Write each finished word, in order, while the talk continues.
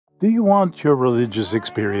Do you want your religious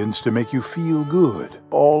experience to make you feel good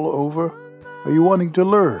all over? Are you wanting to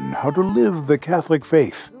learn how to live the Catholic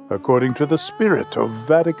faith according to the spirit of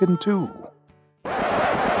Vatican II?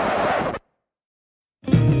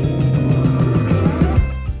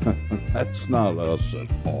 That's not us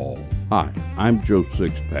at all. Hi, I'm Joe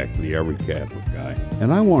Sixpack, the Every Catholic Guy,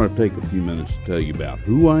 and I want to take a few minutes to tell you about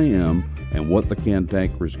who I am and what the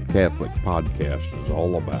Cantankerous Catholic podcast is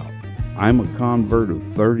all about. I'm a convert of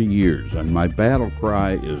 30 years, and my battle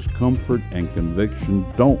cry is comfort and conviction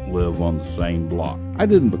don't live on the same block. I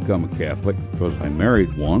didn't become a Catholic because I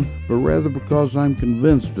married one, but rather because I'm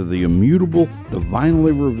convinced of the immutable,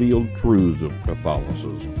 divinely revealed truths of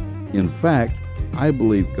Catholicism. In fact, I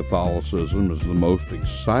believe Catholicism is the most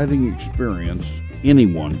exciting experience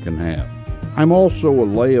anyone can have. I'm also a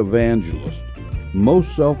lay evangelist.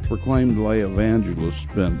 Most self-proclaimed lay evangelists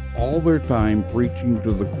spend all their time preaching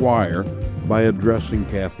to the choir by addressing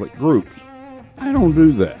Catholic groups. I don't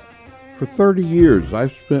do that. For 30 years,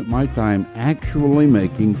 I've spent my time actually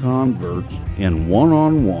making converts in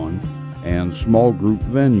one-on-one and small group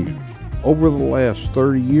venues. Over the last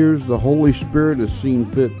 30 years, the Holy Spirit has seen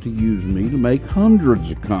fit to use me to make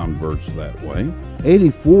hundreds of converts that way.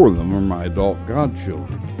 84 of them are my adult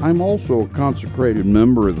godchildren. I'm also a consecrated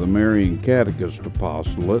member of the Marian Catechist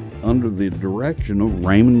apostolate under the direction of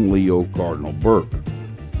Raymond Leo Cardinal Burke.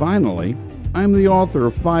 Finally, I'm the author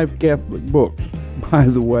of 5 Catholic books. By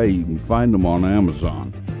the way, you can find them on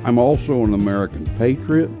Amazon. I'm also an American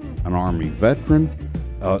patriot, an Army veteran,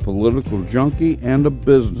 a political junkie, and a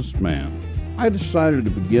businessman. I decided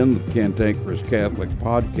to begin the Cantankerous Catholic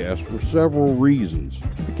podcast for several reasons.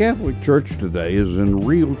 The Catholic Church today is in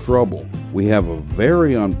real trouble. We have a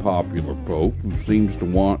very unpopular Pope who seems to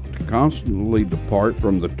want to constantly depart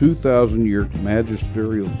from the 2,000-year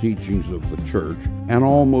magisterial teachings of the Church, an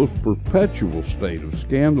almost perpetual state of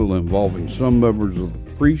scandal involving some members of the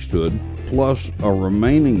priesthood, plus a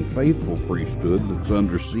remaining faithful priesthood that's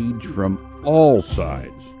under siege from all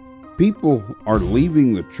sides. People are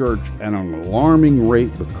leaving the church at an alarming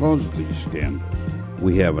rate because of these scandals.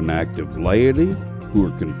 We have an active laity who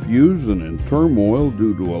are confused and in turmoil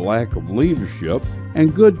due to a lack of leadership,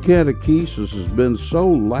 and good catechesis has been so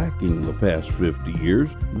lacking the past 50 years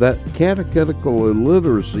that catechetical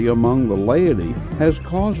illiteracy among the laity has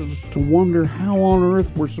caused us to wonder how on earth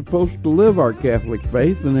we're supposed to live our Catholic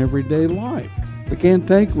faith in everyday life. The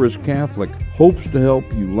Cantankerous Catholic hopes to help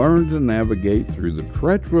you learn to navigate through the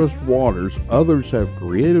treacherous waters others have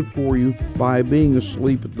created for you by being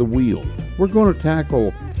asleep at the wheel. We're going to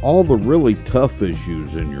tackle all the really tough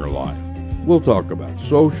issues in your life. We'll talk about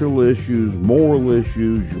social issues, moral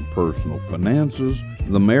issues, your personal finances,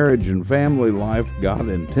 the marriage and family life God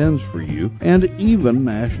intends for you, and even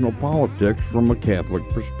national politics from a Catholic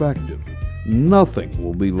perspective. Nothing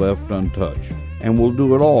will be left untouched, and we'll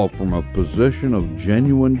do it all from a position of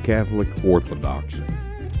genuine Catholic orthodoxy.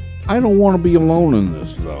 I don't want to be alone in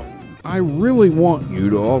this, though. I really want you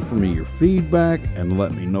to offer me your feedback and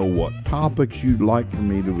let me know what topics you'd like for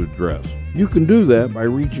me to address. You can do that by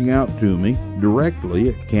reaching out to me directly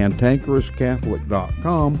at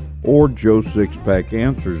cantankerouscatholic.com or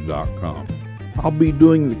joesixpackanswers.com. I'll be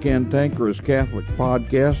doing the Cantankerous Catholic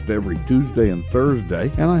podcast every Tuesday and Thursday,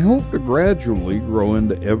 and I hope to gradually grow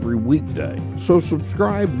into every weekday. So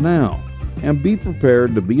subscribe now, and be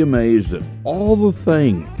prepared to be amazed at all the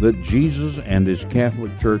things that Jesus and His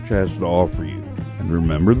Catholic Church has to offer you. And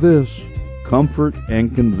remember this, comfort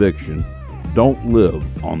and conviction don't live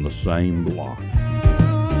on the same block.